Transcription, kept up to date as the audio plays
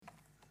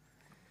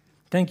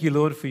Thank you,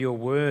 Lord, for your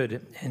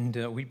word, and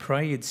we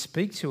pray you'd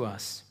speak to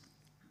us.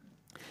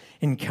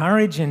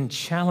 Encourage and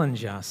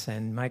challenge us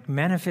and make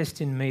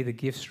manifest in me the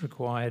gifts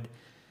required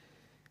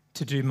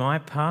to do my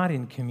part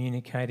in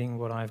communicating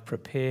what I've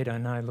prepared. I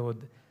know, Lord,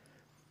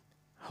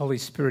 Holy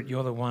Spirit,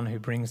 you're the one who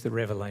brings the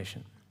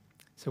revelation.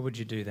 So would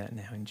you do that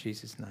now in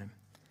Jesus' name?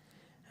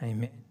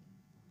 Amen.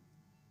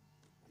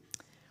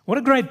 What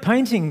a great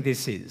painting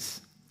this is.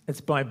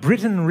 It's by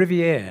Breton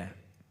Riviere.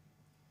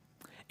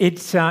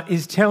 It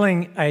is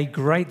telling a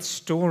great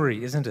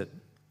story, isn't it?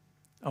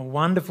 A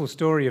wonderful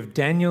story of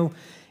Daniel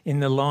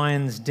in the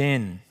lion's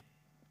den.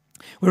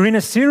 We're in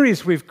a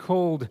series we've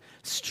called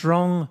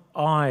Strong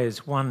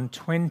Eyes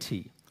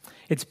 120.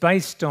 It's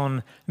based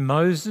on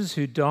Moses,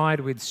 who died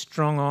with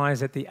strong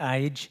eyes at the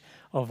age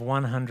of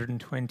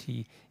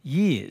 120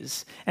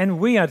 years. And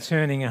we are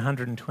turning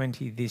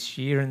 120 this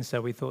year, and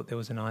so we thought there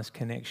was a nice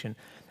connection.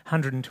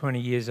 120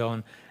 years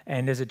on,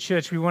 and as a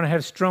church we want to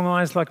have strong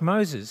eyes like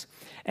Moses.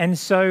 And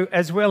so,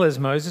 as well as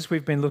Moses,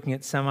 we've been looking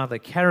at some other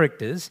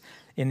characters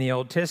in the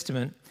Old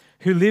Testament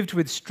who lived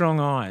with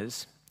strong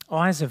eyes,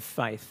 eyes of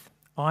faith,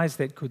 eyes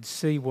that could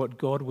see what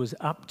God was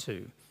up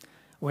to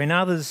when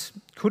others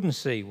couldn't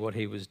see what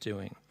he was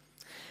doing.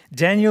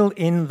 Daniel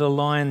in the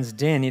lion's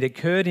den, it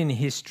occurred in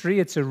history,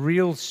 it's a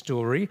real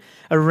story,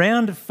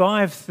 around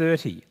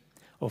 530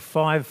 or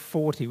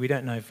 540, we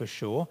don't know for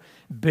sure,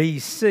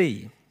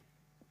 BC.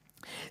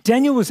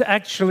 Daniel was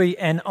actually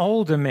an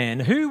older man.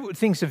 Who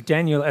thinks of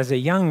Daniel as a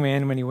young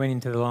man when he went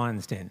into the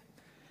lion's den?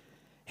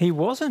 He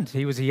wasn't.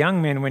 He was a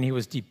young man when he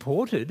was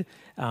deported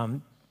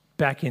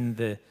back in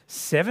the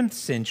 7th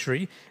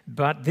century,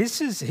 but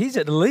he's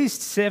at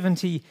least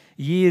 70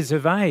 years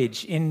of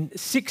age in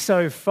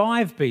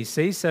 605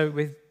 BC, so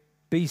with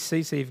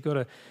BC, so you've got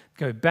to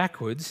go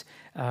backwards.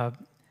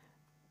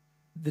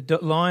 The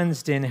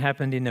lion's den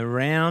happened in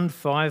around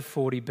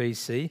 540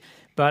 BC,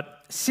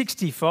 but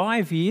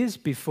 65 years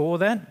before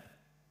that,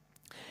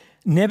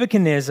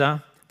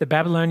 Nebuchadnezzar, the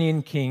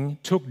Babylonian king,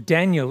 took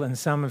Daniel and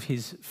some of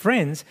his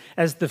friends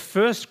as the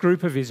first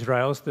group of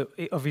Israelites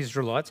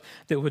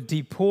that were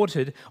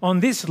deported on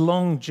this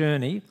long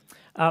journey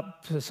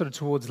up sort of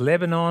towards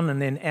Lebanon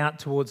and then out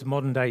towards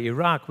modern-day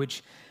Iraq,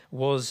 which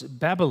was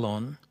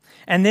Babylon.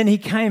 And then he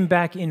came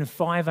back in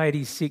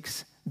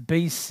 586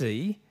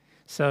 BC,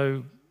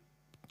 so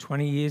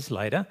 20 years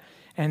later,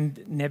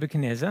 and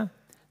Nebuchadnezzar,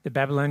 the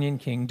Babylonian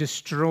king,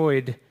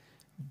 destroyed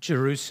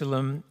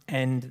Jerusalem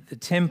and the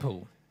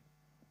temple.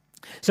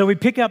 So we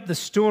pick up the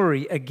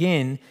story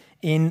again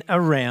in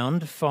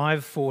around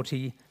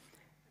 540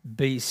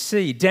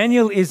 BC.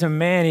 Daniel is a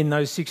man in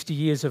those 60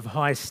 years of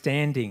high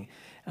standing.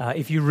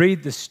 If you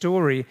read the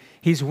story,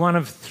 he's one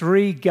of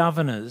 3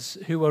 governors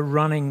who are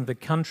running the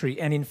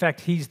country, and in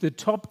fact, he's the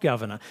top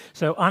governor.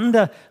 So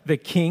under the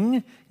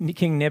king,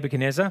 King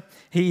Nebuchadnezzar,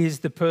 he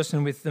is the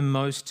person with the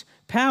most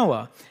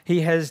power.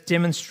 He has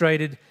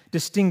demonstrated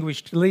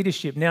distinguished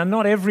leadership. Now,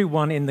 not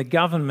everyone in the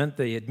government,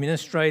 the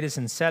administrators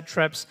and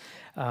satraps,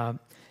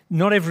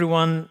 not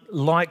everyone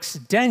likes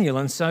Daniel,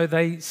 and so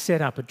they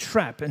set up a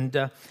trap.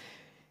 And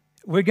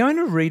we're going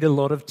to read a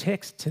lot of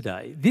text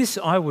today. This,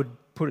 I would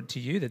put it to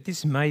you, that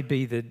this may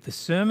be the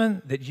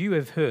sermon that you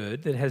have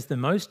heard that has the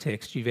most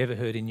text you've ever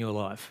heard in your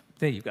life.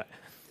 There you go.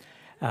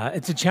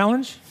 It's a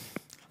challenge.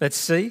 Let's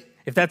see.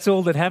 If that's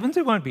all that happens,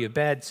 it won't be a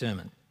bad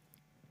sermon.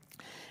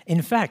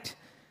 In fact,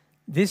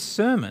 this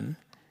sermon,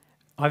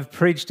 I've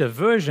preached a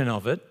version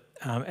of it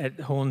at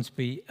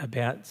Hornsby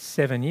about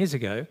 7 years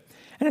ago,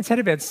 and it's had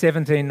about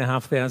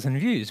 17,500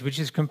 views, which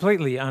is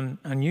completely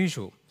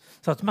unusual.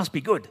 So it must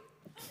be good.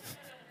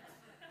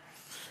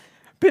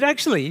 But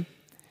actually,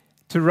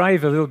 to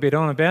rave a little bit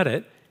on about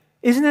it,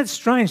 isn't that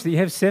strange that you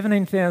have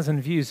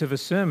 17,000 views of a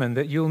sermon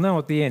that you'll know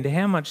at the end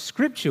how much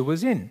scripture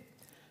was in?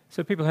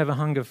 So people have a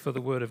hunger for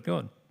the word of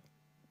God.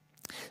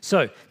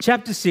 So,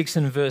 chapter 6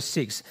 and verse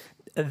 6.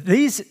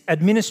 These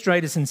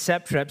administrators and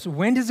satraps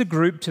went as a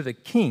group to the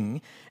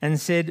king and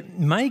said,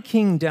 "May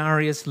King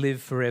Darius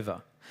live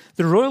forever."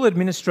 The royal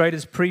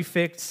administrators,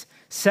 prefects,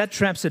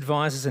 satraps,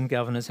 advisors, and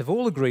governors have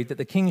all agreed that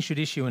the king should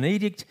issue an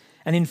edict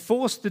and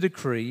enforce the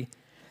decree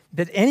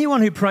that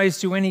anyone who prays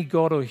to any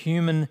god or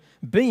human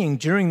being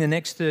during the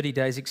next 30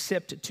 days,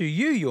 except to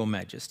you, your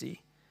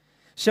majesty,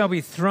 shall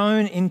be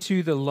thrown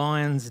into the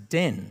lion's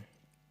den.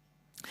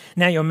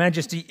 Now, your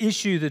majesty,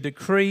 issue the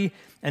decree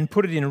and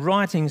put it in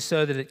writing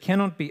so that it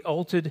cannot be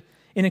altered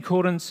in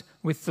accordance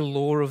with the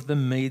law of the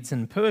Medes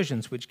and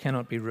Persians, which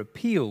cannot be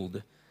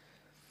repealed.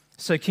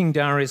 So King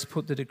Darius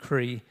put the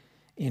decree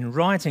in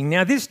writing.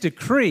 Now, this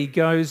decree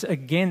goes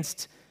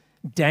against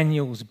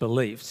Daniel's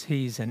beliefs.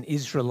 He's an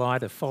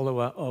Israelite, a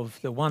follower of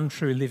the one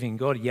true living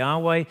God,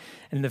 Yahweh,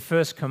 and the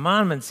first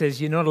commandment says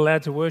you're not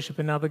allowed to worship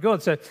another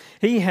god. So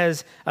he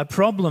has a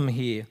problem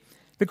here.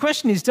 The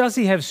question is, does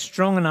he have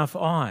strong enough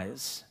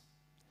eyes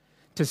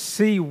to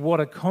see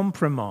what a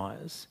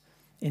compromise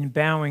in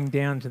bowing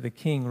down to the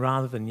king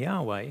rather than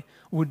Yahweh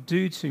would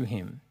do to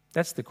him?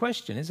 That's the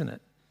question, isn't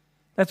it?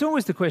 That's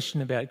always the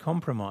question about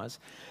compromise.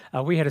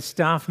 We had a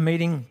staff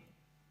meeting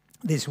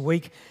this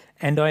week,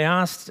 and I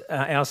asked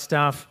our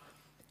staff,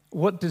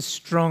 what does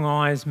strong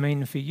eyes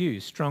mean for you?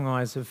 Strong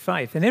eyes of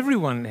faith. And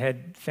everyone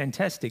had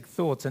fantastic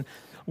thoughts. And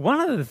one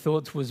of the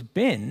thoughts was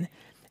Ben.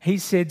 He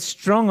said,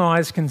 strong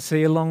eyes can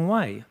see a long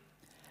way.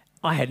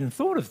 I hadn't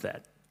thought of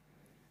that.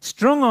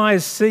 Strong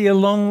eyes see a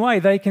long way.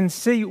 They can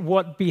see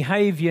what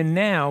behaviour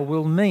now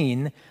will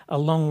mean a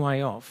long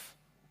way off.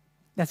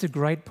 That's a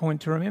great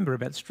point to remember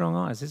about strong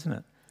eyes, isn't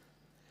it?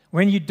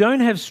 When you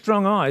don't have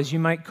strong eyes, you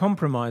make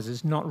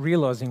compromises, not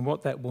realising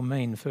what that will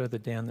mean further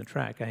down the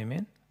track.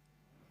 Amen?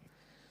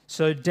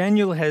 So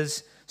Daniel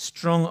has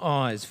strong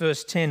eyes.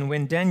 Verse 10,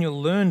 when Daniel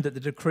learned that the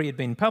decree had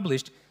been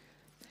published,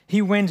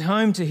 he went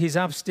home to his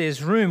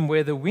upstairs room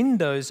where the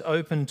windows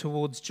opened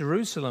towards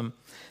Jerusalem.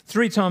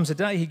 3 times a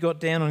day he got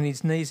down on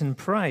his knees and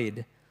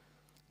prayed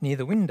near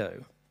the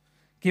window,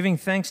 giving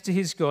thanks to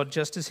his God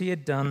just as he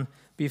had done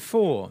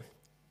before.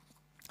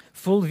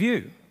 Full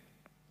view,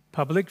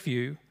 public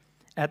view,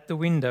 at the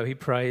window he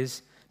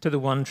prays to the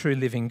one true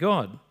living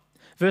God.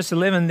 Verse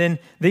 11, then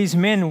these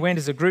men went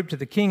as a group to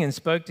the king and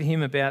spoke to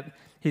him about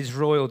his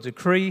royal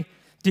decree.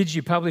 Did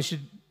you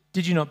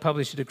not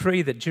publish a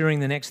decree that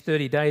during the next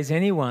 30 days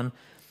anyone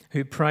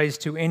who prays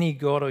to any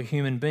god or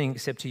human being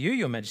except to you,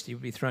 your majesty,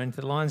 would be thrown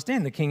into the lion's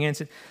den? The king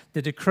answered,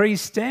 the decree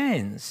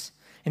stands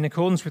in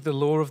accordance with the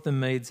law of the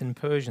Medes and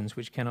Persians,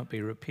 which cannot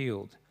be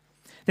repealed.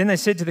 Then they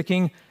said to the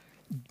king,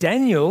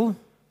 Daniel,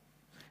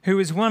 who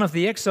is one of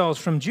the exiles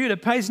from Judah,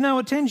 pays no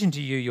attention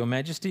to you, your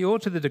majesty, or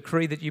to the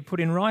decree that you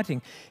put in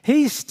writing.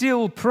 He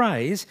still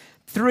prays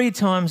 3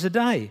 times a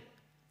day.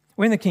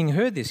 When the king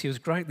heard this, he was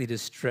greatly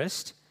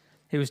distressed.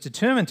 He was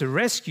determined to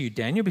rescue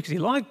Daniel because he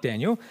liked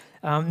Daniel,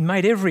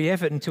 made every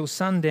effort until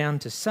sundown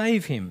to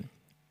save him.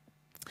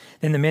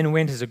 Then the men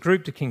went as a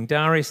group to King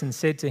Darius and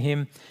said to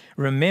him,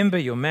 remember,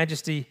 your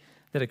majesty,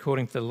 that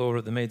according to the law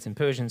of the Medes and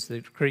Persians,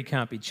 the decree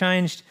can't be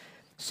changed.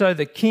 So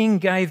the king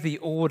gave the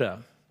order,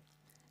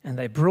 and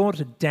they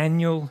brought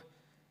Daniel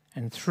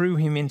and threw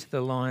him into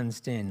the lion's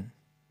den.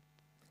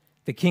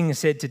 The king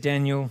said to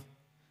Daniel,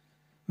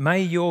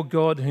 may your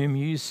God whom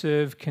you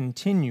serve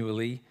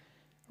continually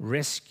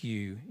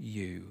rescue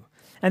you.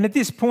 And at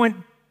this point,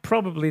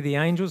 probably the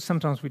angels,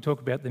 sometimes we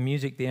talk about the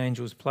music the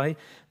angels play,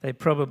 they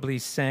probably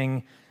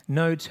sang,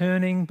 no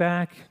turning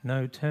back,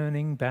 no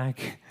turning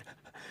back,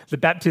 the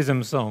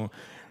baptism song,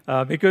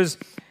 because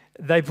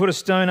they put a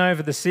stone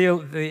over the seal,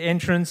 the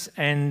entrance,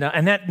 and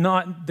that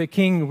night the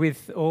king,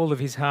 with all of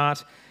his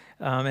heart,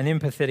 an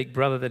empathetic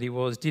brother that he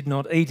was, did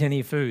not eat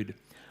any food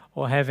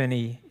or have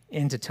any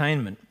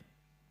entertainment.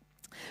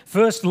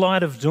 First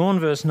light of dawn,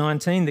 verse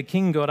 19, the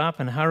king got up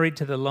and hurried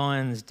to the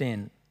lion's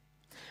den.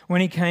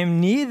 When he came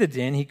near the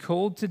den, he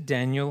called to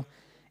Daniel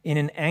in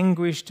an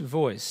anguished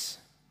voice.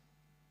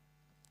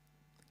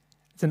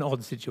 It's an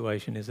odd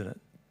situation, isn't it?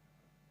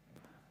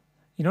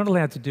 You're not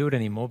allowed to do it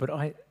anymore, but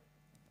I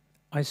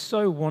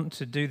so want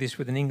to do this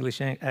with an English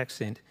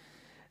accent.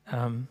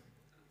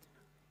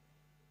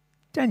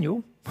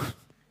 Daniel,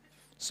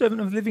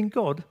 servant of the living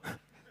God.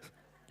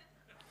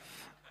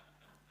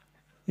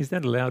 Is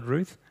that allowed,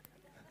 Ruth?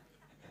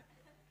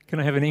 Can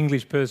I have an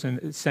English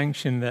person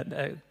sanction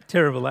that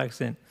terrible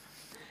accent?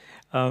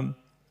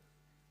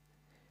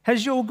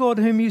 Has your God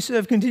whom you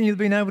serve continually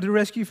been able to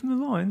rescue you from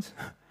the lions?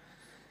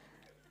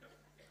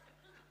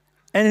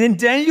 And then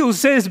Daniel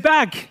says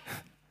back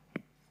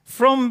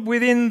from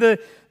within the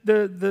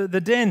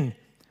den,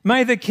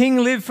 may the king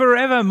live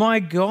forever.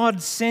 My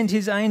God sent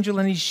his angel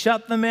and he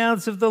shut the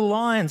mouths of the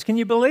lions. Can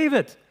you believe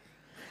it?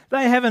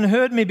 They haven't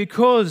hurt me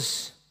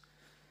because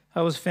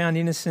I was found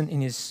innocent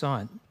in his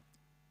sight.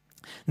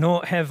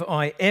 Nor have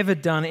I ever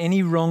done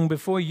any wrong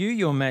before you,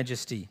 your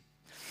majesty.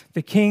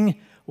 The king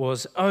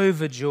was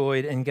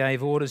overjoyed and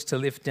gave orders to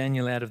lift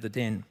Daniel out of the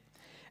den.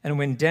 And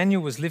when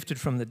Daniel was lifted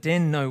from the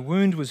den, no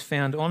wound was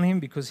found on him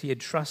because he had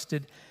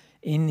trusted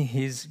in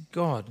his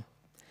God.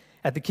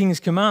 At the king's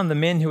command, the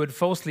men who had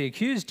falsely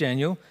accused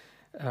Daniel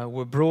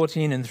were brought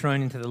in and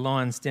thrown into the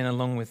lion's den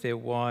along with their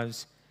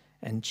wives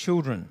and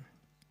children.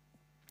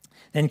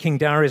 Then King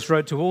Darius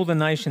wrote to all the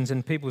nations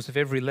and peoples of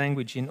every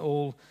language in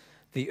all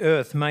the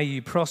earth, may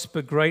you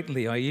prosper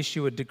greatly. I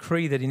issue a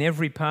decree that in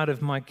every part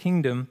of my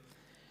kingdom,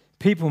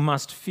 people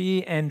must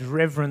fear and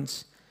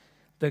reverence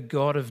the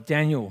God of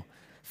Daniel.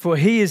 For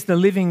he is the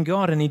living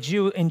God and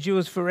he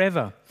endures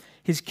forever.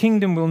 His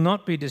kingdom will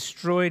not be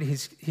destroyed.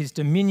 His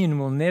dominion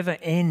will never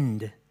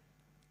end.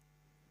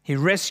 He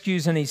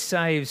rescues and he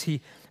saves.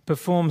 He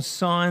performs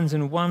signs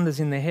and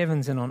wonders in the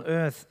heavens and on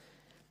earth.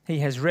 He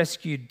has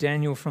rescued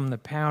Daniel from the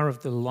power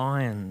of the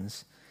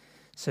lions.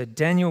 So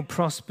Daniel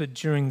prospered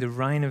during the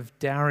reign of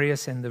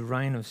Darius and the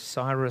reign of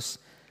Cyrus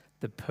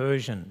the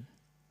Persian.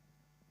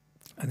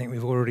 I think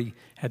we've already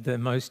had the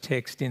most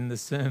text in the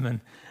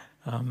sermon.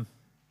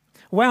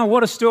 Wow,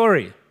 what a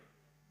story.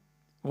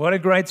 What a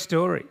great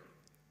story.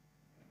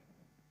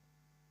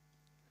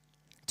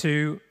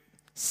 To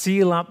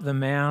seal up the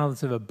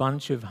mouths of a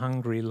bunch of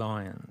hungry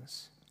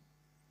lions.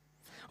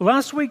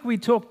 Last week we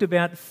talked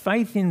about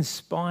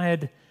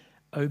faith-inspired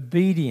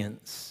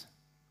obedience.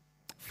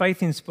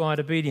 Faith-inspired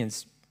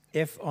obedience,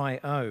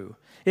 FIO.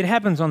 It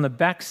happens on the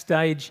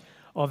backstage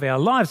of our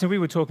lives. And we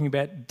were talking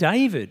about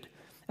David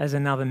as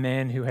another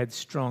man who had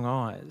strong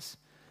eyes.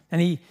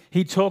 And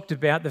he talked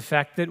about the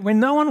fact that when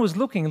no one was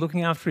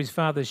looking after his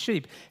father's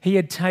sheep, he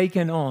had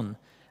taken on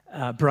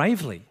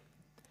bravely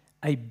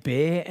a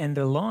bear and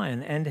a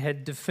lion and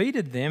had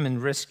defeated them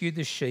and rescued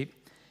the sheep.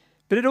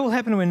 But it all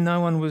happened when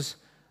no one was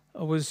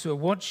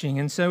watching.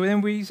 And so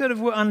then we sort of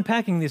were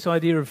unpacking this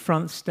idea of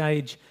front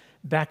stage,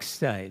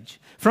 backstage.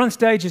 Front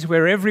stage is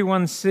where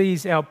everyone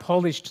sees our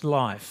polished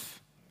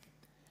life.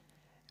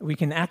 We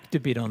can act a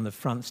bit on the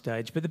front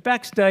stage, but the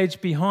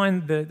backstage,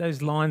 behind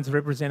those lines,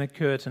 represent a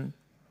curtain.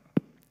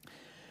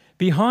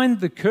 Behind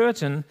the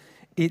curtain,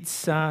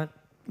 it's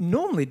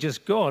normally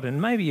just God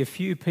and maybe a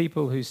few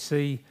people who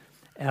see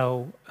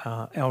our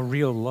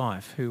real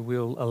life, who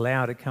we'll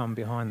allow to come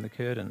behind the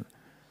curtain.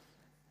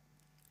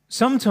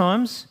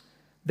 Sometimes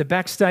the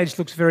backstage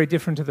looks very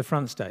different to the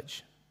front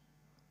stage.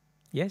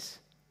 Yes?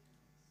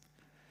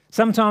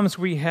 Sometimes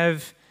we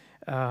have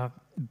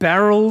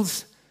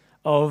barrels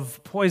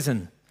of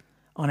poison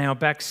on our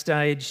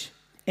backstage: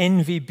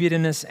 envy,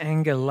 bitterness,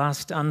 anger,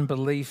 lust,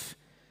 unbelief.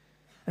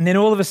 And then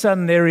all of a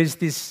sudden there is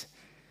this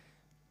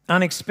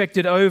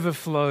unexpected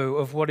overflow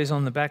of what is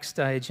on the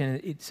backstage,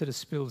 and it sort of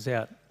spills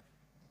out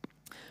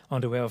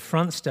onto our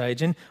front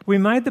stage. And we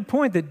made the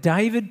point that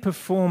David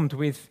performed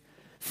with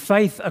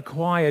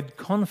faith-acquired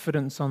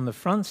confidence on the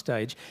front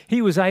stage.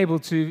 He was able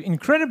to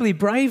incredibly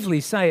bravely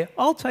say,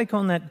 I'll take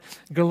on that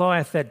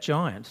Goliath, that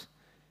giant,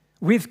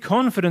 with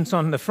confidence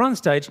on the front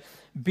stage,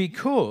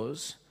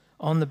 because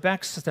on the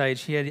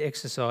backstage he had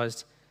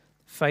exercised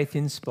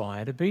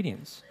faith-inspired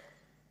obedience.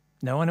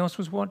 No one else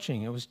was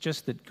watching. It was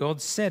just that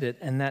God said it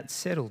and that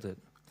settled it.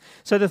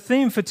 So the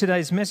theme for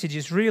today's message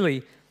is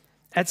really,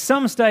 at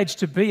some stage,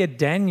 to be a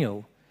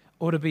Daniel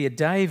or to be a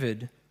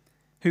David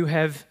who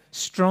have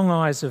strong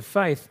eyes of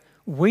faith,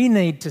 we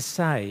need to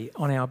say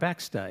on our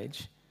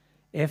backstage,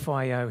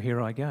 FIO,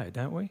 here I go,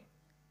 don't we?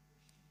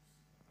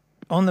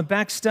 On the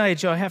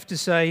backstage, I have to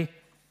say,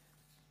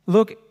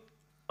 look,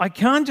 I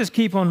can't just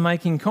keep on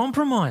making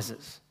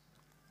compromises.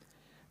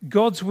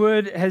 God's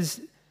word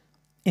has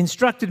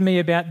instructed me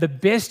about the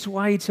best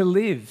way to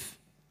live.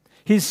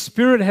 His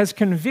Spirit has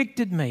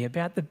convicted me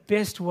about the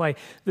best way,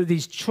 that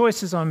these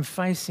choices I'm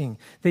facing,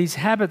 these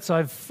habits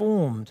I've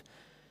formed.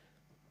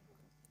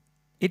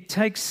 It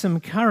takes some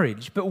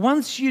courage. But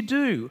once you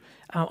do,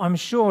 I'm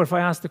sure if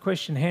I asked the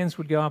question, hands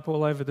would go up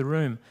all over the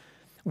room.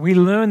 We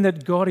learn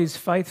that God is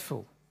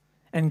faithful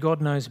and God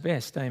knows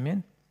best.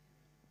 Amen?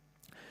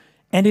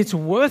 And it's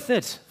worth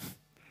it.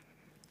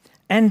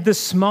 And the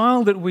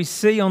smile that we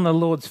see on the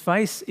Lord's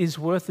face is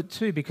worth it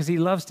too, because he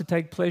loves to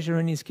take pleasure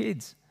in his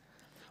kids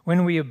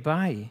when we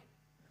obey.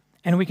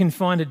 And we can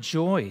find a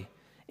joy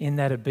in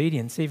that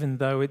obedience, even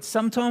though it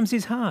sometimes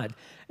is hard.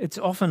 It's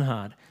often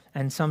hard,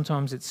 and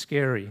sometimes it's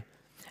scary.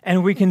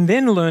 And we can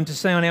then learn to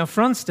say on our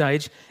front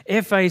stage,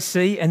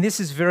 FAC, and this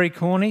is very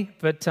corny,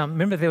 but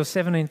remember there were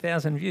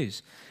 17,000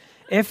 views.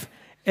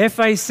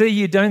 FAC,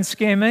 you don't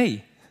scare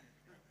me.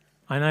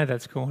 I know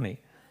that's corny.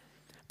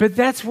 But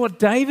that's what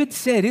David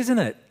said, isn't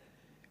it?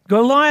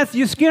 Goliath,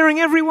 you're scaring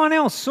everyone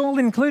else, Saul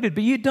included,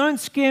 but you don't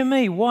scare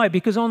me. Why?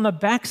 Because on the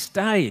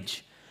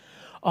backstage,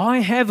 I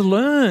have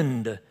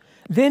learned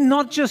they're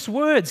not just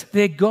words,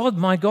 they're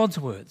my God's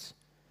words.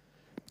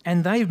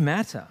 And they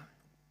matter.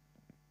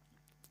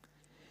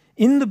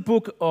 In the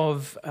book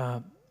of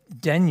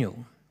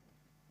Daniel,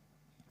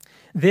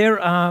 there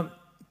are,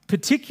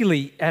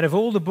 particularly out of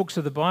all the books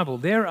of the Bible,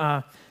 there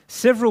are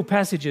several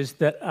passages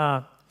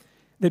that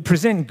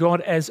present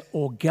God as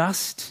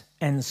august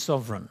and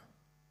sovereign.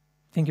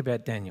 Think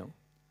about Daniel.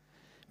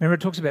 Remember,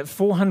 it talks about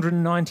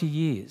 490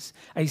 years,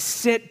 a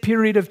set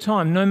period of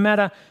time.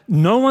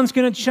 No one's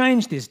going to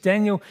change this.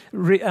 Daniel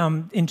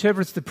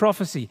interprets the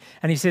prophecy,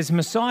 and he says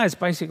Messiah is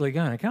basically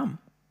going to come.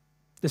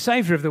 The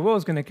Saviour of the world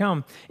is going to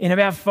come in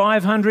about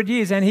 500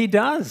 years, and he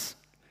does.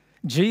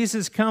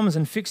 Jesus comes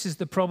and fixes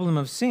the problem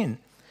of sin.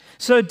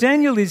 So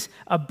Daniel is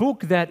a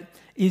book that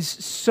is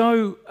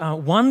so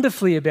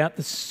wonderfully about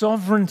the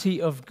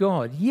sovereignty of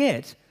God,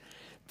 yet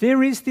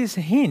there is this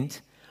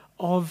hint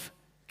of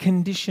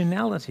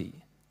conditionality.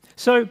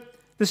 So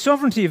the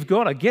sovereignty of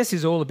God, I guess,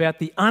 is all about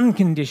the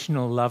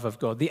unconditional love of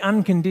God, the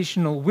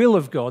unconditional will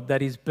of God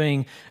that is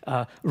being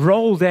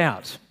rolled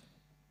out.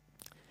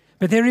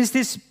 But there is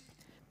this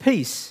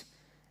piece,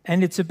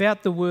 and it's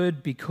about the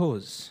word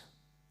because.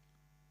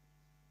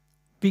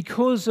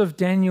 Because of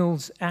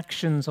Daniel's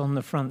actions on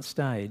the front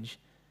stage,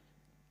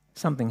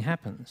 something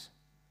happens.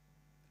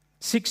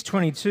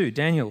 6:22,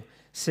 Daniel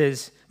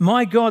says,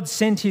 "My God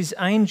sent his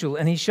angel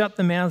and he shut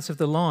the mouths of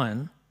the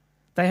lion.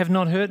 They have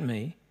not hurt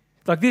me."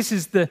 Like, this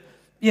is the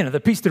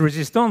piece de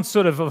resistance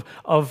sort of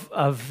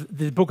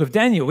the book of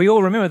Daniel. We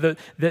all remember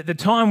the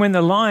time when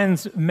the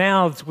lions'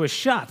 mouths were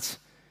shut.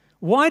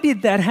 Why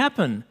did that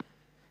happen?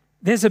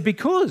 There's a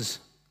because.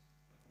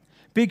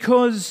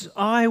 Because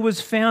I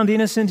was found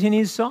innocent in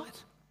his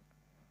sight.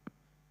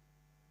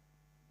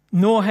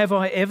 Nor have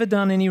I ever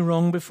done any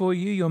wrong before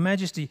you, your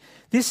majesty.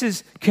 This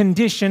is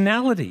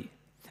conditionality.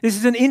 This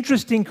is an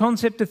interesting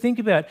concept to think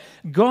about.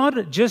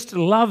 God just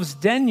loves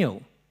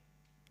Daniel.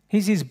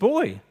 He's his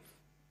boy.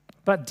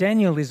 But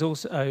Daniel is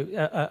also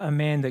a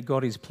man that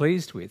God is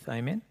pleased with.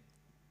 Amen?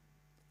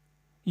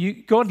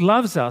 God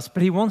loves us,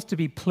 but he wants to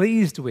be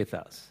pleased with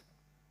us.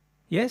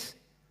 Yes?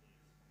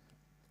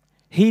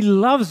 He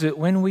loves it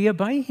when we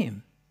obey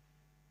him,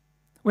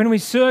 when we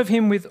serve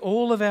him with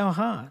all of our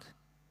heart.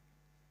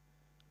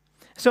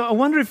 So I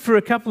wonder if for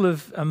a couple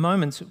of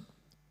moments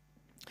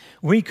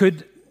we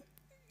could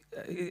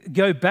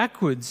go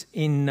backwards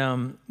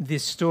in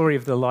this story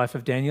of the life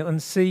of Daniel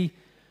and see,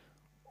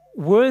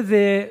 were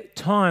there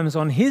times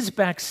on his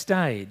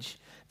backstage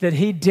that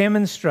he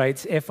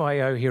demonstrates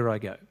FIO, here I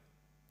go?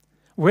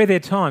 Were there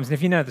times, and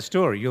if you know the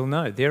story, you'll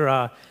know there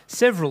are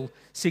several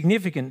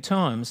significant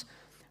times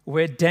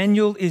where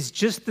Daniel is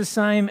just the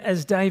same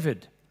as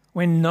David.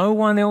 When no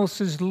one else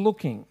is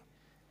looking,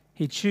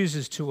 he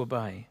chooses to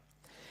obey.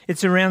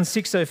 It's around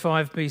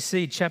 605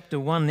 BC, chapter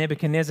 1,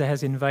 Nebuchadnezzar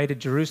has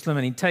invaded Jerusalem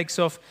and he takes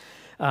off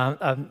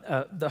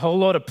the whole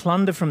lot of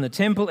plunder from the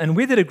temple, and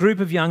with it a group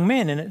of young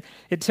men. And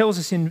it tells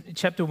us in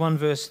chapter 1,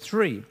 verse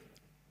 3,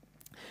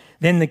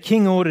 then the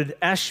king ordered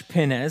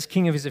Ashpenaz,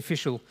 king of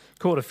his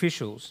court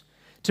officials,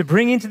 to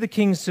bring into the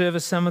king's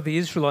service some of the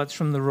Israelites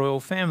from the royal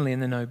family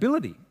and the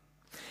nobility.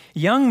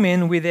 Young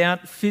men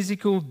without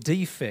physical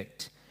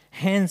defect,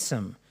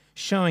 handsome,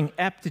 showing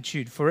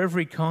aptitude for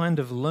every kind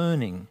of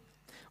learning,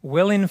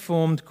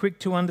 well-informed, quick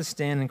to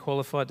understand and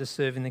qualified to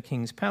serve in the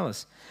king's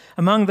palace.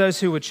 Among those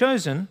who were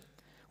chosen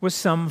were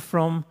some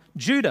from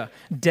Judah: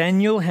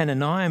 Daniel,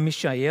 Hananiah,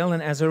 Mishael,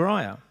 and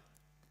Azariah.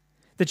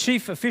 The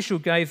chief official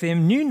gave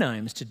them new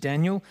names: to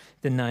Daniel,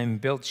 the name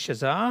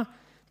Belteshazzar;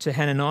 to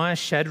Hananiah,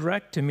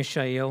 Shadrach; to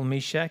Mishael,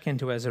 Meshach; and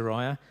to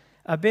Azariah,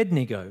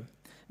 Abednego.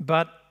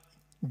 But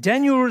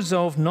Daniel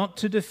resolved not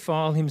to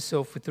defile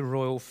himself with the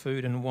royal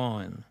food and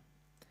wine.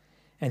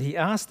 And he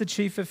asked the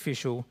chief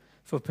official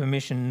for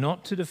permission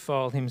not to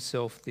defile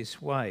himself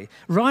this way.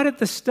 Right at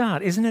the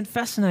start, isn't it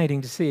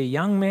fascinating to see a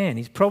young man?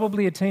 He's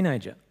probably a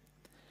teenager.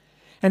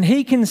 And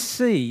he can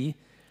see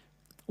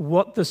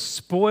what the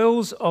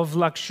spoils of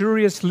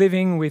luxurious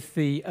living with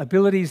the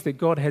abilities that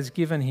God has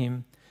given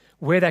him,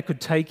 where that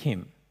could take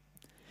him.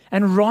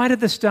 And right at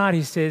the start,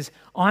 he says,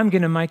 I'm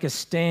going to make a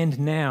stand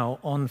now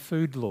on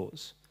food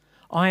laws.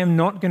 I am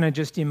not going to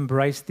just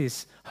embrace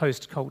this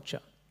host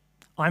culture.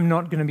 I'm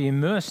not going to be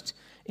immersed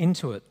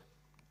into it.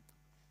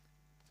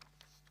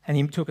 And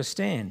he took a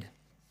stand.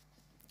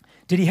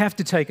 Did he have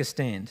to take a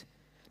stand?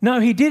 No,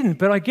 he didn't,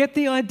 but I get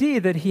the idea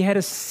that he had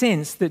a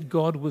sense that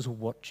God was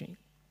watching.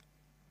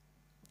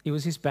 It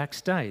was his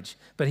backstage,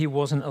 but he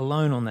wasn't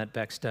alone on that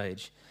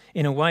backstage.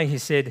 In a way, he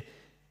said,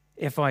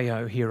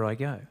 FIO, here I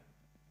go.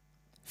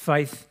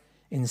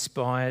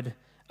 Faith-inspired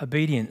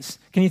obedience.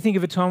 Can you think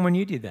of a time when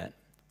you did that?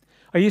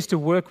 I used to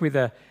work with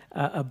a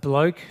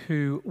bloke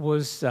who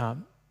was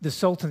the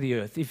salt of the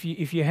earth. If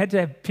you had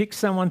to pick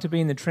someone to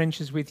be in the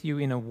trenches with you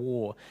in a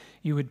war,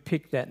 you would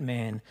pick that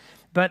man.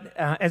 But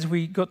as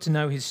we got to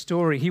know his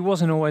story, he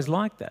wasn't always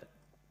like that.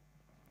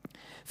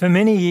 For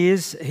many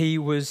years, he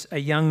was a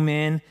young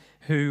man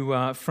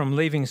who, from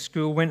leaving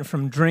school, went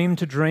from dream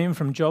to dream,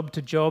 from job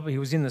to job. He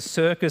was in the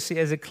circus. He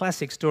has a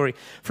classic story.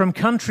 From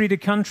country to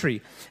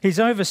country. He's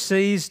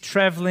overseas,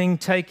 travelling,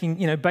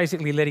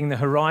 basically letting the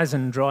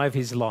horizon drive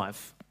his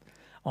life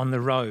on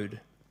the road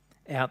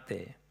out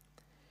there.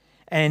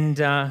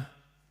 And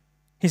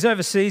he's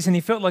overseas and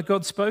he felt like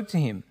God spoke to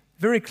him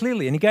very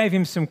clearly, and he gave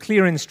him some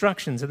clear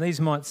instructions, and these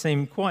might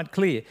seem quite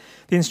clear.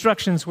 The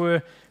instructions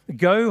were,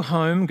 go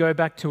home, go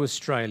back to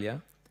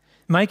Australia,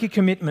 make a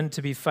commitment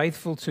to be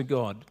faithful to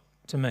God,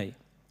 to me.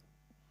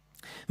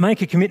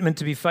 Make a commitment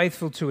to be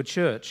faithful to a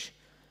church.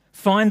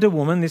 Find a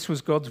woman, this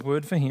was God's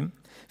word for him.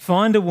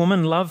 Find a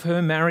woman, love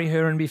her, marry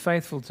her, and be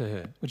faithful to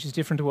her, which is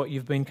different to what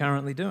you've been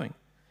currently doing.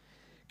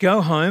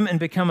 Go home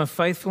and become a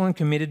faithful and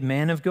committed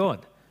man of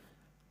God.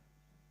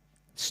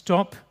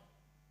 Stop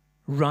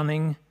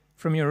running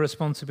from your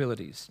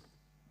responsibilities.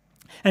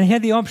 And he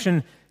had the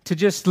option to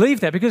just leave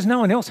that because no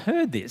one else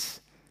heard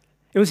this.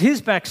 It was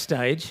his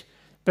backstage,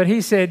 but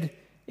he said,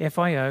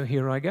 FIO,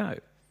 here I go.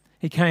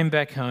 He came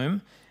back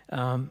home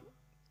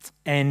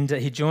and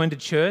he joined a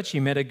church. He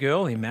met a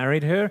girl. He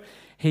married her.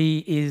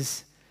 He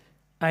is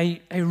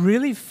a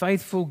really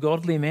faithful,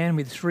 godly man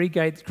with three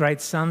great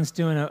sons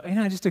doing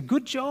just a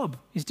good job.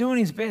 He's doing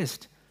his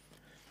best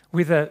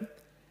with a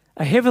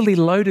heavily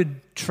loaded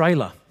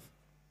trailer,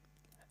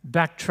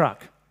 back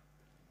truck.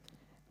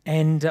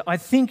 And I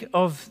think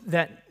of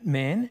that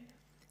man,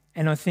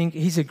 and I think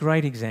he's a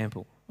great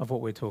example of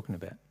what we're talking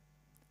about.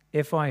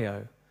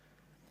 FIO,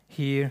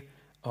 here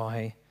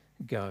I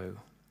go.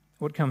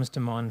 What comes to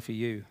mind for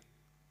you?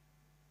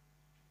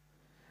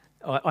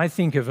 I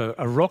think of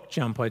a rock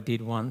jump I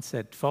did once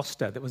at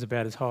Foster that was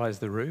about as high as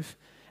the roof.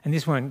 And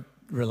this won't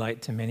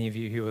relate to many of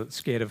you who are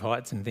scared of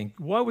heights and think,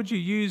 why would you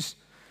use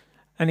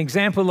an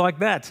example like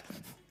that?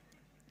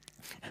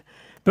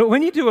 But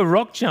when you do a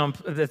rock jump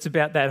that's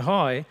about that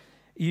high,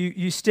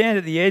 you stand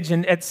at the edge,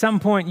 and at some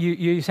point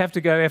you have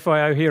to go,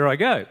 FIO, here I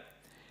go.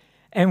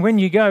 And when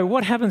you go,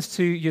 what happens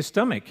to your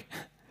stomach?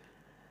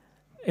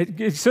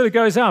 It sort of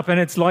goes up, and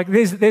it's like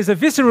there's a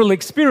visceral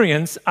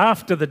experience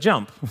after the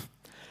jump.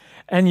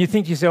 And you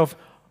think to yourself,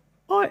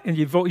 and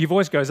your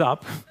voice goes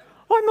up,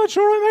 I'm not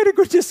sure I made a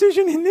good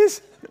decision in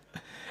this.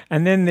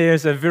 And then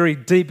there's a very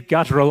deep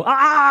guttural,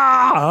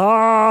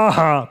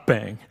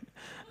 bang.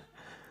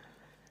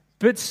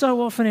 But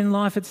so often in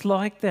life it's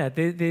like that.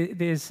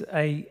 There's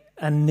a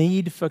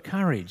need for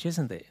courage,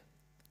 isn't there?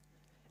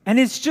 And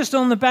it's just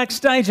on the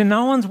backstage and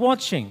no one's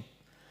watching.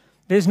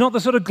 There's not the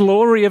sort of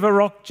glory of a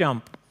rock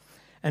jump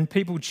and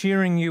people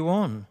cheering you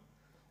on.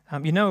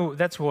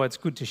 That's why it's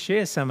good to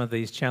share some of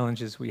these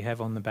challenges we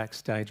have on the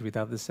backstage with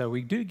others, so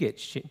we do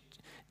get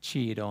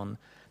cheered on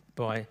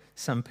by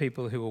some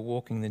people who are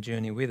walking the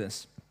journey with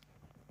us.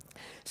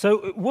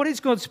 So what is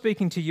God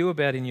speaking to you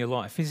about in your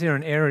life? Is there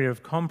an area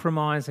of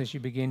compromise as you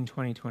begin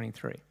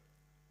 2023?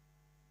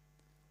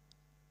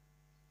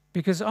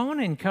 Because I want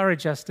to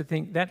encourage us to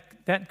think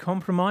that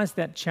compromise,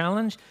 that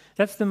challenge,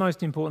 that's the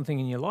most important thing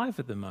in your life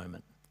at the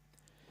moment.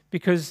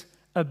 Because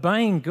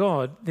obeying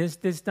God,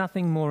 there's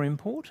nothing more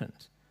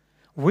important.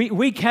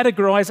 We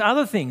categorize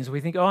other things.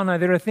 We think, oh no,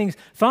 there are things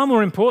far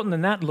more important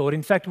than that, Lord.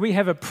 In fact, we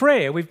have a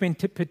prayer we've been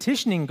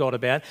petitioning God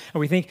about, and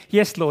we think,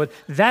 yes, Lord,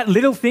 that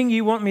little thing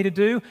you want me to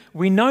do,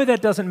 we know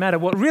that doesn't matter.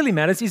 What really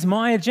matters is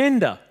my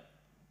agenda.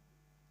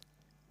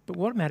 But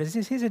what matters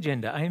is his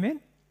agenda,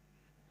 amen?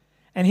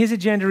 And his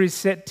agenda is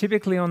set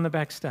typically on the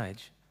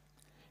backstage,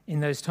 in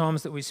those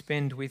times that we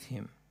spend with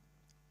him.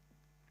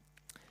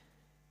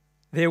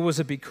 There was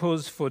a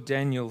because for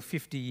Daniel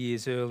 50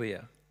 years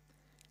earlier.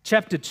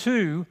 Chapter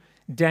 2,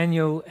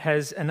 Daniel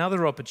has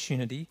another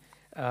opportunity.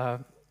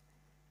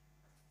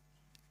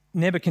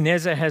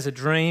 Nebuchadnezzar has a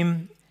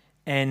dream,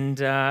 and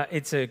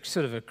it's a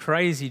sort of a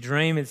crazy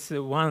dream. It's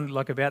the one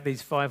like about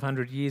these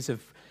 500 years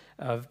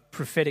of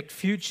prophetic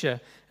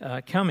future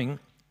coming.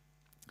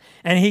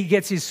 And he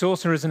gets his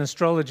sorcerers and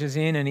astrologers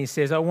in and he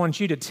says, I want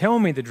you to tell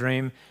me the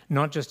dream,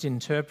 not just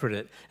interpret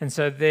it. And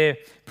so they're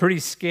pretty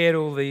scared,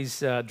 all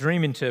these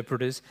dream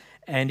interpreters,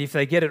 and if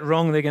they get it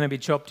wrong, they're going to be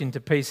chopped into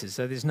pieces.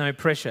 So there's no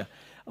pressure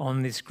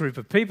on this group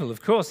of people.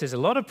 Of course, there's a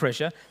lot of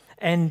pressure,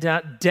 and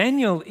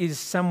Daniel is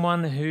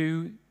someone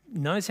who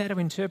knows how to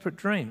interpret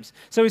dreams.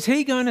 So is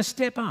he going to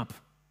step up?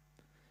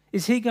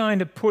 Is he going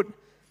to put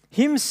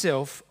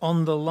himself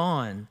on the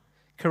line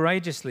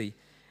courageously?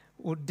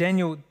 Well,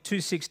 Daniel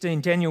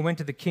 2:16, Daniel went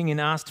to the king and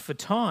asked for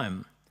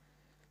time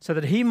so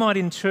that he might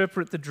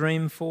interpret the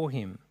dream for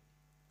him.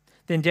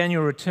 Then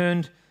Daniel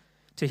returned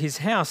to his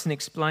house and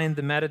explained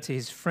the matter to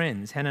his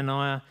friends,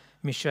 Hananiah,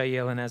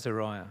 Mishael, and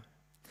Azariah.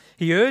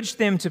 He urged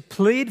them to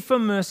plead for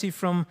mercy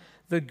from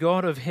the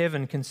God of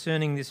heaven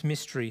concerning this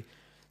mystery,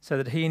 so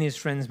that he and his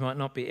friends might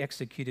not be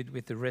executed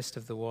with the rest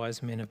of the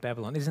wise men of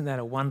Babylon. Isn't that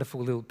a wonderful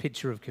little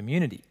picture of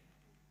community?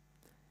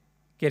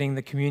 Getting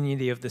the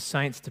community of the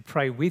saints to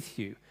pray with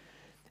you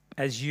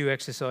as you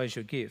exercise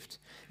your gift.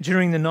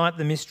 During the night,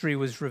 the mystery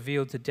was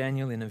revealed to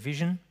Daniel in a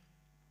vision.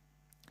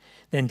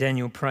 Then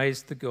Daniel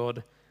praised the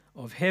God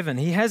of heaven.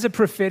 He has a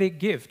prophetic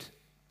gift.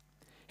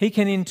 He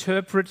can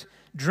interpret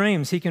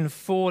dreams. He can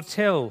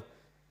foretell.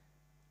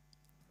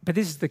 But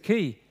this is the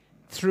key.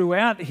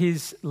 Throughout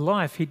his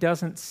life, he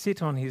doesn't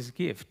sit on his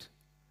gift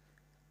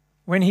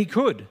when he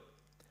could.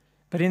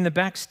 But in the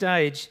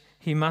backstage,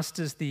 he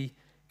musters the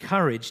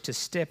courage to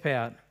step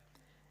out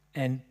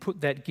and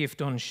put that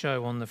gift on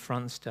show on the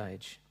front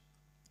stage.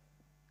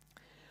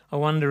 I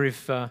wonder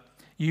if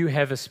you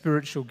have a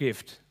spiritual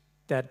gift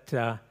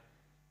that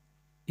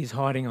is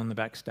hiding on the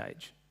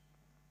backstage.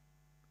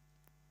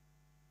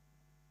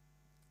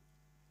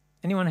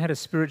 Anyone had a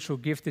spiritual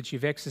gift that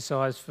you've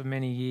exercised for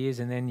many years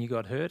and then you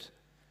got hurt?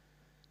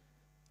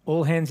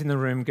 All hands in the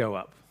room go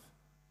up.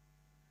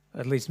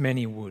 At least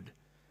many would.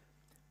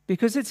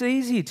 Because it's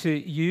easy to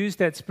use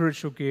that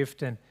spiritual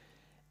gift and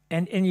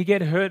you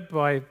get hurt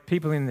by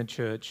people in the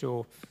church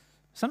or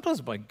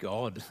sometimes by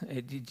God.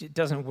 It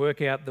doesn't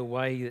work out the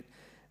way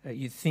that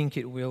you think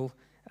it will.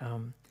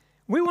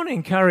 We want to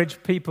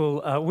encourage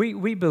people.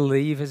 We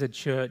believe as a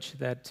church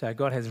that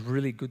God has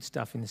really good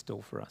stuff in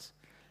store for us.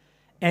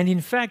 And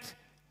in fact,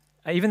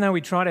 even though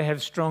we try to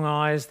have strong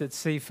eyes that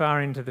see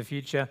far into the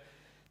future,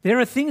 there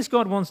are things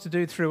God wants to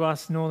do through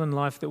us, Northern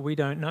Life, that we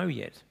don't know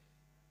yet.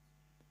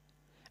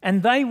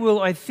 And they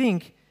will, I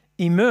think,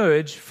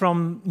 emerge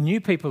from new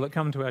people that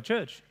come to our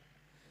church.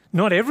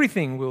 Not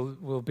everything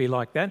will be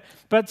like that,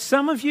 but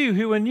some of you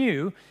who are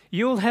new,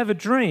 you'll have a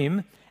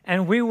dream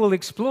and we will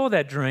explore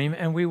that dream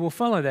and we will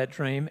follow that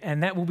dream,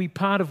 and that will be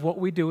part of what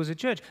we do as a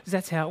church, because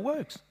that's how it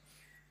works.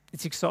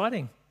 It's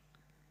exciting.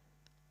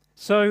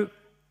 So,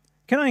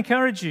 can I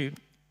encourage you?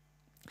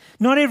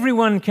 Not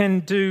everyone can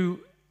do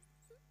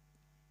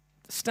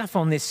stuff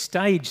on this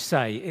stage,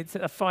 say. It's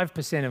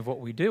 5% of what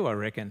we do, I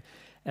reckon,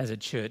 as a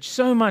church.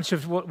 So much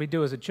of what we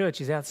do as a church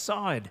is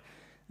outside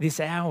this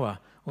hour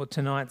or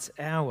tonight's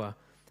hour.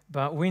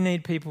 But we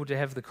need people to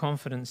have the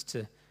confidence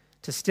to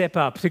step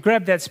up, to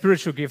grab that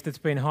spiritual gift that's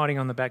been hiding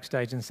on the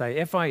backstage and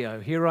say,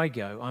 FIO, here I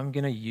go. I'm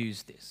going to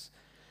use this.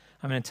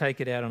 I'm going to take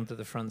it out onto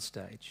the front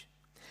stage.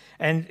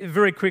 And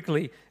very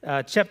quickly,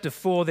 chapter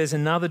 4, there's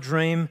another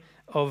dream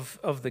of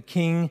the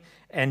king,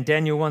 and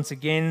Daniel once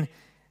again,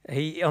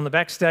 on the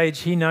backstage,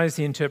 he knows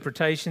the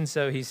interpretation,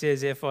 so he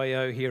says,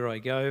 FIO, here I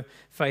go,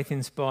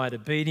 faith-inspired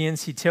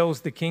obedience. He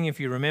tells the king, if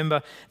you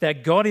remember,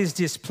 that God is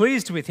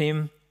displeased with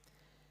him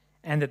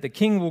and that the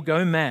king will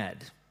go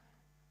mad,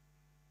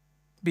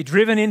 be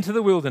driven into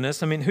the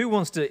wilderness. I mean, who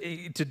wants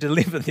to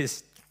deliver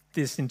this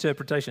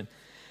interpretation?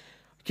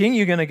 King,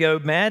 you're going to go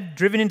mad,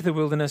 driven into the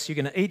wilderness, you're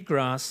going to eat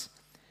grass,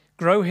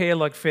 grow hair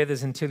like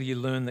feathers until you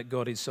learn that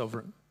God is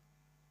sovereign.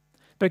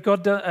 But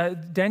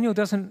Daniel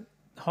doesn't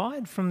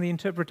hide from the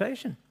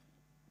interpretation.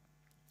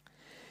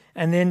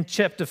 And then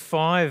chapter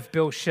 5,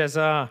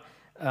 Belshazzar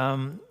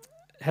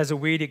has a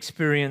weird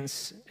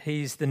experience.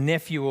 He's the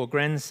nephew or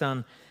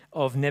grandson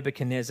of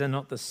Nebuchadnezzar,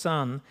 not the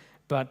son,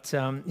 but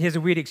he has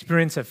a weird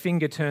experience. A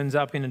finger turns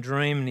up in a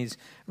dream and he's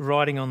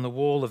writing on the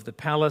wall of the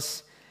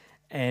palace.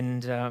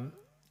 And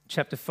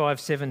chapter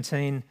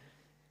 5:17,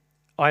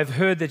 I've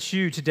heard that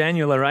you, to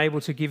Daniel, are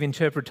able to give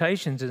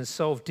interpretations and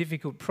solve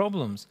difficult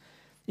problems.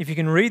 If you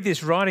can read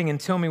this writing and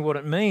tell me what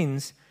it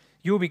means,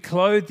 you'll be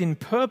clothed in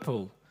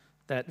purple,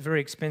 that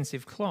very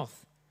expensive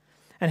cloth,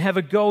 and have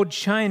a gold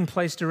chain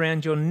placed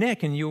around your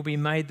neck, and you'll be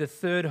made the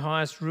third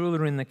highest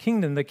ruler in the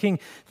kingdom. The king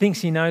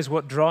thinks he knows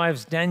what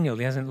drives Daniel.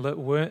 He hasn't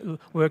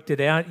worked it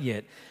out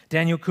yet.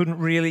 Daniel couldn't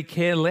really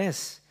care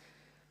less.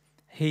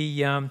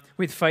 He,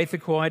 with faith,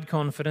 acquired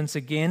confidence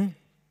again,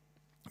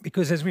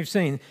 because as we've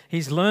seen,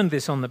 he's learned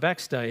this on the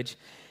backstage.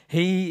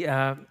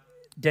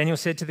 Daniel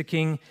said to the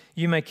king,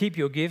 you may keep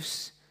your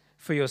gifts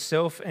for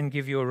yourself and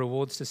give your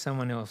rewards to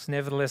someone else.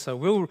 Nevertheless, I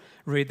will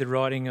read the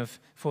writing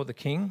for the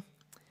king.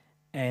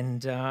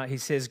 And he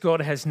says,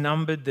 God has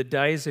numbered the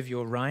days of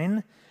your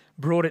reign,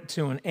 brought it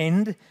to an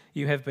end.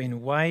 You have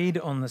been weighed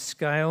on the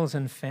scales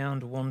and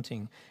found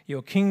wanting.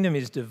 Your kingdom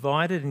is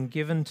divided and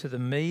given to the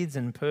Medes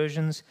and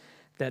Persians.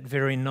 That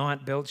very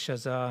night,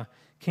 Belshazzar,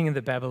 king of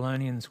the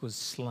Babylonians, was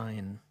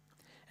slain.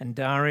 And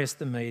Darius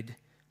the Mede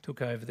took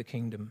over the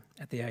kingdom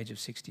at the age of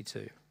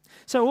 62.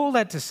 So all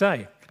that to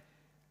say,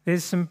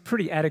 there's some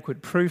pretty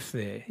adequate proof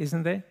there,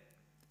 isn't there?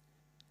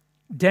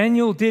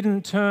 Daniel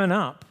didn't turn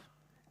up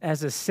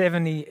as a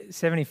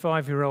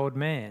 75-year-old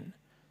man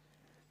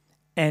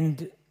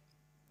and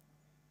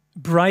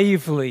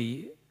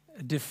bravely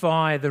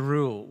defy the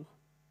rule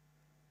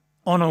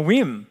on a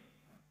whim.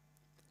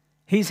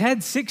 He's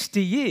had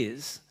 60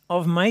 years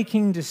of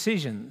making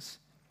decisions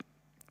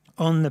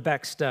on the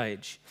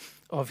backstage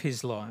of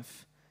his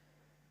life.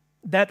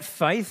 That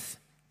faith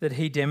that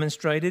he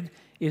demonstrated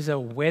is a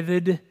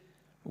weathered,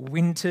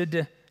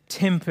 wintered,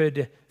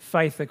 tempered,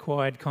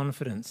 faith-acquired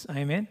confidence.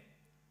 Amen?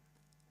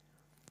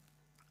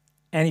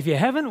 And if you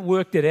haven't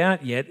worked it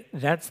out yet,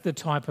 that's the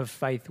type of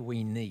faith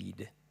we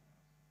need.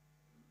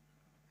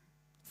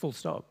 Full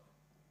stop.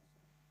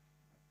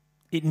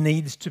 It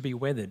needs to be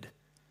weathered.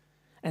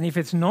 And if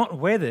it's not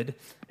weathered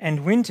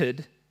and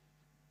wintered,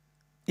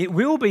 it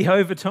will be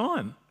over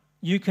time.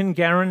 You can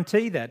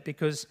guarantee that,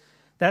 because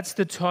that's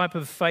the type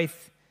of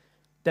faith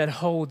that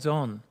holds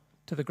on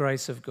to the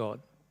grace of God,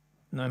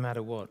 no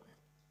matter what.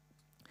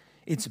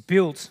 It's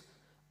built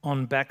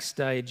on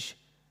backstage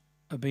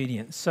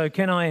obedience. So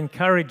can I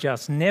encourage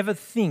us, never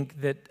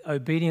think that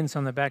obedience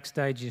on the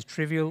backstage is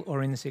trivial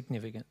or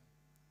insignificant.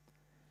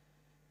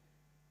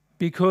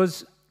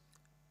 Because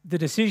the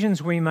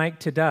decisions we make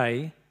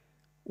today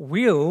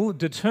will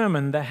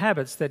determine the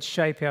habits that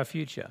shape our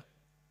future.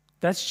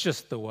 That's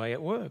just the way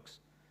it works.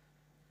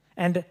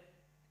 And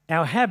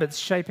our habits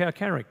shape our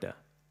character.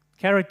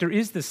 Character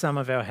is the sum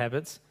of our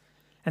habits,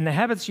 and the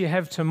habits you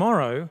have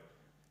tomorrow,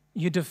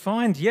 you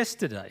defined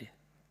yesterday,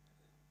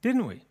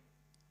 didn't we?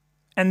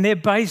 And they're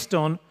based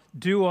on,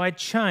 do I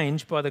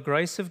change by the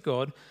grace of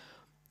God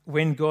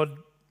when God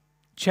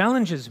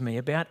challenges me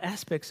about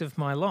aspects of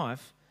my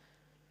life?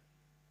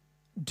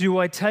 Do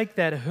I take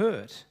that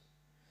hurt,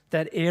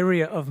 that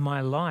area of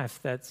my life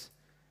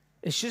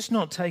it's just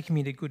not taking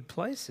me to good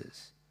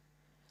places?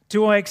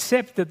 Do I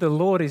accept that the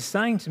Lord is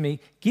saying to me,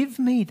 give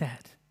me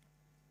that?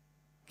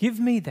 Give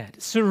me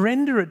that.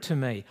 Surrender it to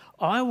me.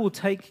 I will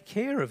take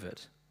care of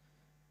it.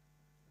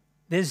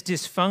 There's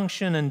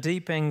dysfunction and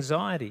deep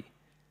anxiety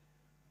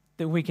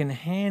that we can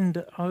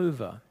hand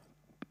over.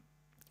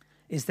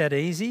 Is that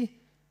easy?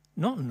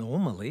 Not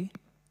normally,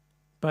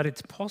 but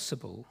it's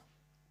possible.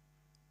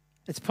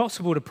 It's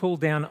possible to pull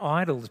down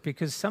idols,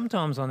 because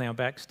sometimes on our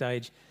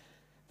backstage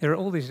there are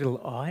all these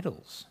little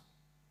idols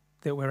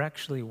that we're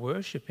actually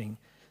worshipping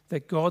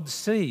that God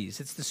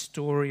sees. It's the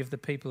story of the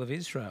people of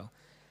Israel.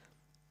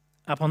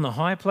 Up on the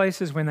high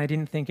places, when they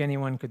didn't think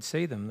anyone could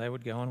see them, they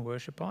would go and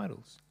worship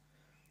idols.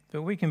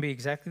 But we can be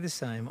exactly the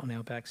same on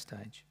our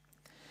backstage.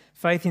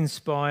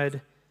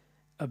 Faith-inspired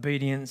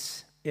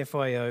obedience,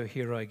 FIO,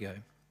 here I go.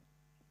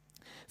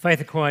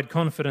 Faith-acquired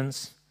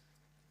confidence,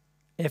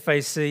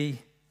 FAC,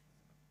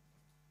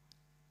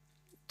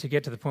 to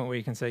get to the point where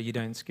you can say, you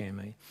don't scare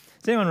me.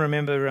 Does anyone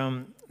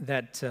remember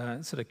that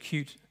sort of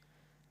cute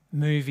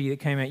movie that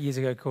came out years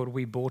ago called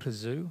We Bought a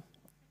Zoo?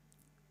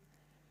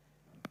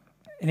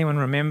 Anyone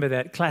remember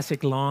that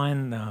classic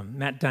line?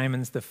 Matt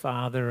Damon's the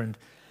father, and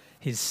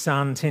his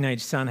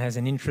teenage son, has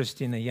an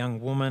interest in a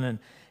young woman, and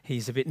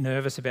he's a bit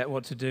nervous about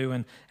what to do.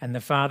 And the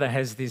father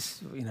has this,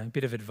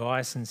 bit of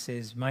advice and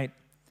says, "Mate,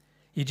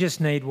 you just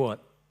need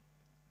what?"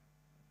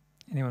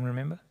 Anyone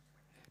remember?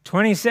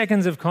 20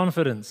 seconds of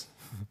confidence.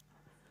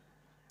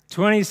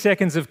 20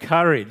 seconds of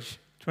courage.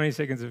 20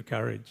 seconds of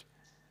courage.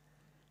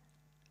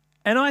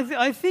 And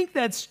I think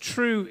that's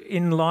true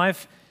in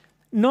life,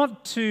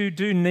 not to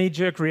do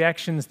knee-jerk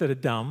reactions that are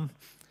dumb,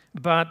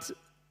 but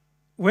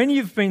when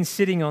you've been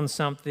sitting on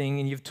something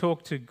and you've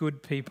talked to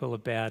good people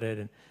about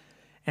it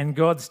and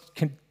God's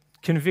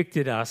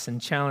convicted us and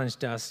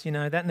challenged us,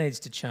 that needs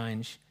to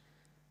change.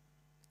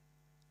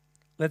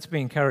 Let's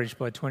be encouraged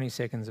by 20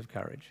 seconds of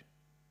courage.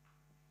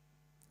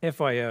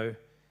 FIO,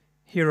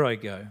 here I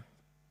go.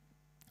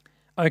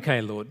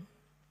 Okay, Lord,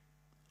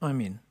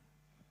 I'm in.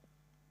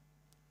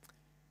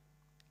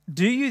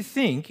 Do you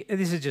think,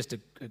 this is just a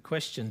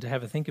question to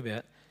have a think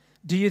about,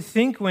 do you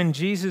think when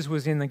Jesus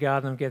was in the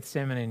Garden of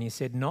Gethsemane and he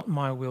said, "Not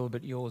my will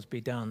but yours be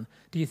done,"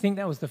 do you think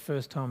that was the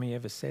first time he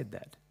ever said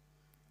that?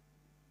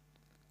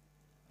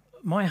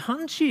 My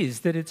hunch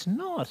is that it's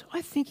not.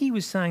 I think he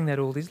was saying that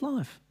all his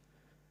life.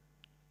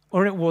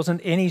 Or it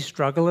wasn't any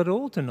struggle at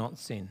all to not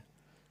sin.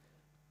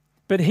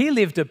 But he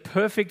lived a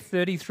perfect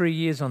 33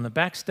 years on the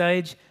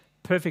backstage,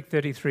 perfect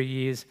 33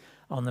 years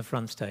on the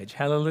front stage.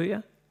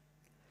 Hallelujah.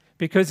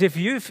 Because if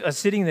you are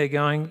sitting there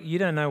going, "You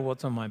don't know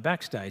what's on my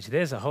backstage,"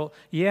 there's a whole,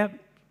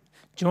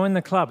 join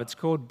the club. It's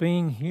called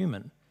being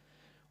human.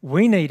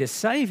 We need a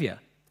saviour.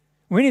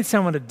 We need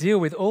someone to deal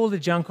with all the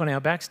junk on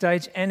our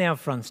backstage and our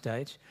front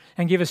stage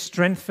and give us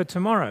strength for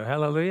tomorrow.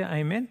 Hallelujah.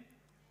 Amen.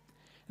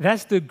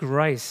 That's the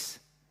grace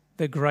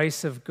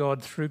of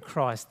God through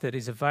Christ that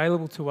is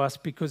available to us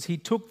because he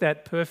took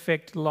that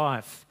perfect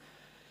life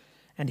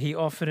and he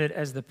offered it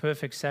as the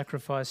perfect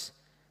sacrifice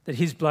that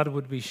his blood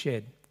would be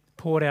shed,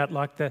 poured out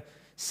like the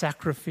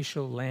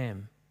sacrificial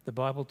lamb the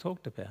Bible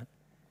talked about.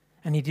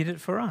 And he did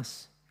it for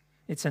us.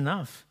 It's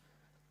enough.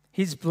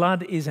 His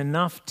blood is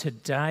enough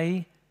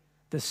today,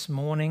 this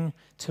morning,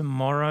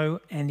 tomorrow,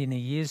 and in a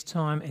year's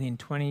time, and in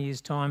 20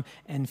 years' time,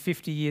 and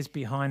 50 years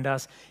behind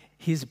us.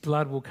 His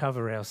blood will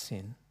cover our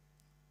sin.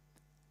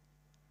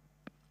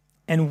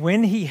 And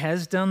when he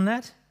has done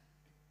that,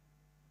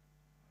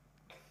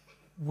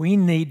 we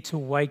need to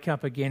wake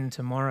up again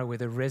tomorrow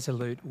with a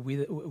resolute,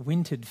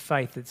 wintered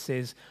faith that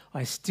says,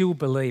 "I still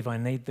believe I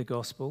need the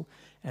gospel,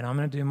 and I'm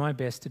going to do my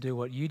best to do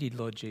what you did,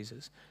 Lord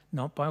Jesus.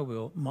 Not my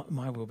will,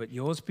 but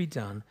yours be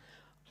done.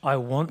 I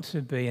want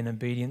to be an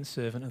obedient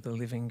servant of the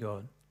living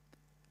God."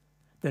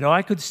 That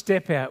I could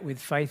step out with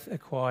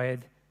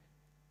faith-acquired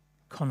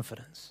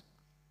confidence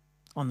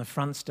on the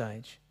front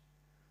stage.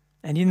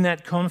 And in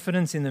that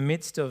confidence, in the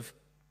midst of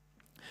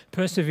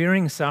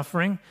persevering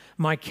suffering,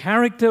 my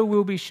character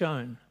will be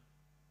shown.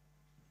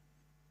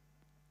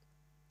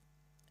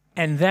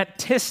 And that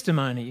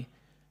testimony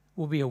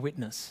will be a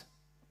witness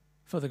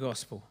for the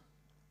gospel.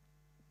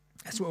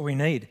 That's what we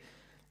need.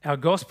 Our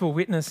gospel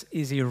witness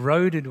is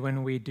eroded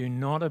when we do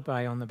not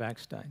obey on the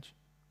backstage.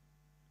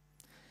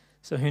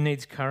 So who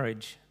needs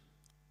courage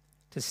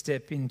to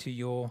step into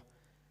your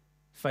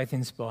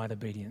faith-inspired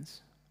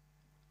obedience?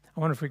 I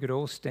wonder if we could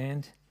all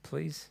stand,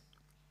 please.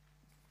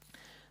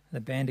 The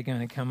band are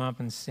going to come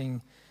up and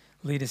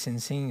lead us in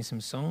singing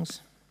some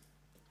songs.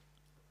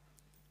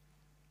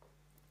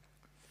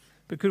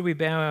 But could we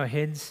bow our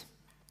heads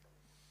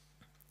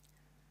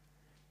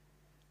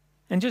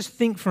and just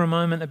think for a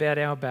moment about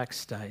our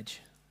backstage?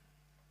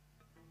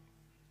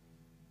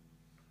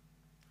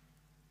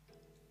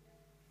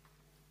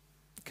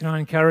 Can I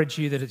encourage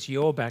you that it's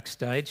your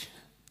backstage?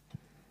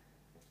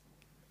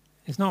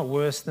 It's not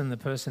worse than the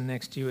person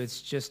next to you,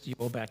 it's just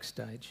your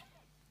backstage.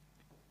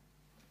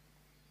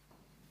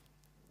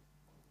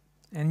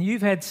 And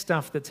you've had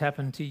stuff that's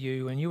happened to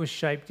you and you were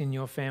shaped in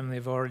your family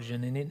of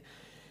origin and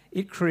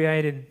it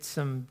created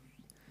some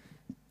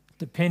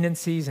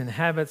dependencies and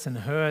habits and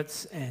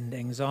hurts and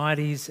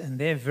anxieties and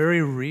they're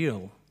very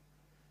real.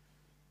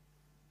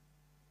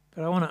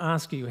 But I want to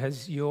ask you,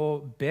 has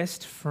your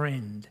best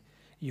friend,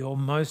 your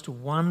most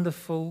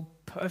wonderful,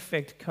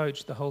 perfect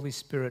coach, the Holy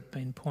Spirit,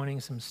 been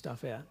pointing some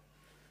stuff out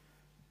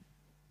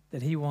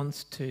that he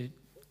wants to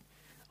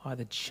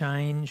either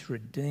change,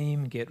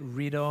 redeem, get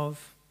rid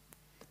of,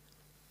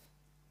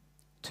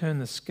 turn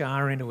the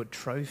scar into a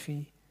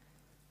trophy?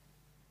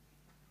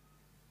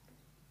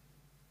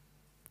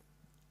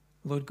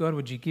 Lord God,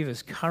 would you give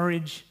us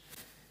courage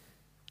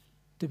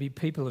to be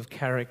people of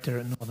character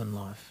at Northern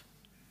Life?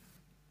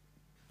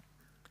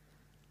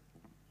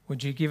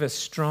 Would you give us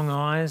strong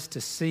eyes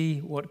to see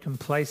what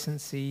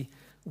complacency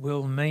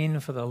will mean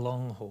for the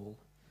long haul,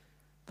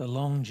 the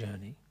long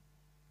journey,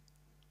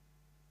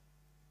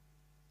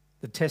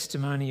 the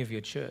testimony of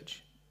your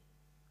church?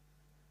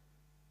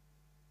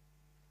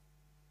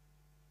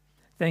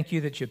 Thank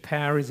you that your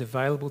power is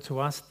available to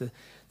us.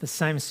 The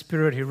same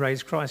Spirit who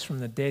raised Christ from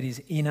the dead is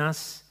in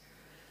us.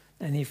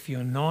 And if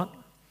you're not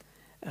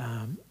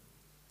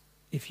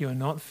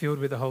filled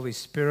with the Holy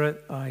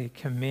Spirit, I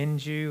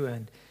commend you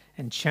and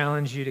and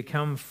challenge you to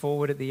come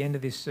forward at the end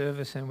of this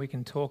service and we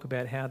can talk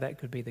about how that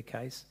could be the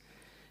case,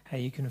 how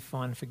you can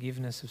find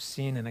forgiveness of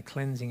sin and a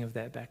cleansing of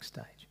that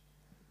backstage.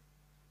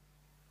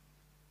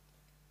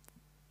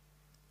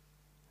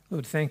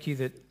 Lord, thank you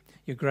that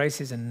your grace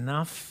is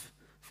enough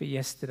for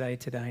yesterday,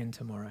 today and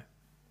tomorrow.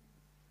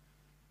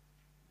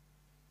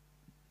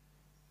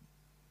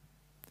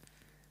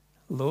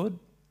 Lord,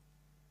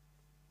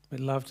 we'd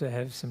love to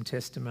have some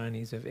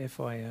testimonies of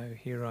FIO,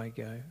 here I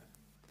go,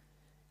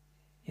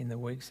 in the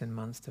weeks and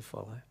months to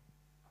follow.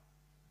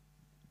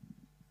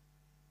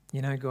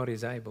 You know, God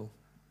is able.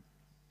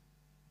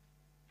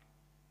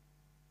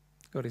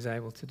 God is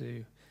able to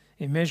do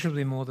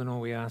immeasurably more than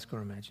all we ask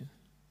or imagine.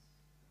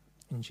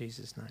 In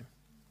Jesus' name,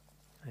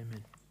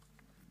 amen.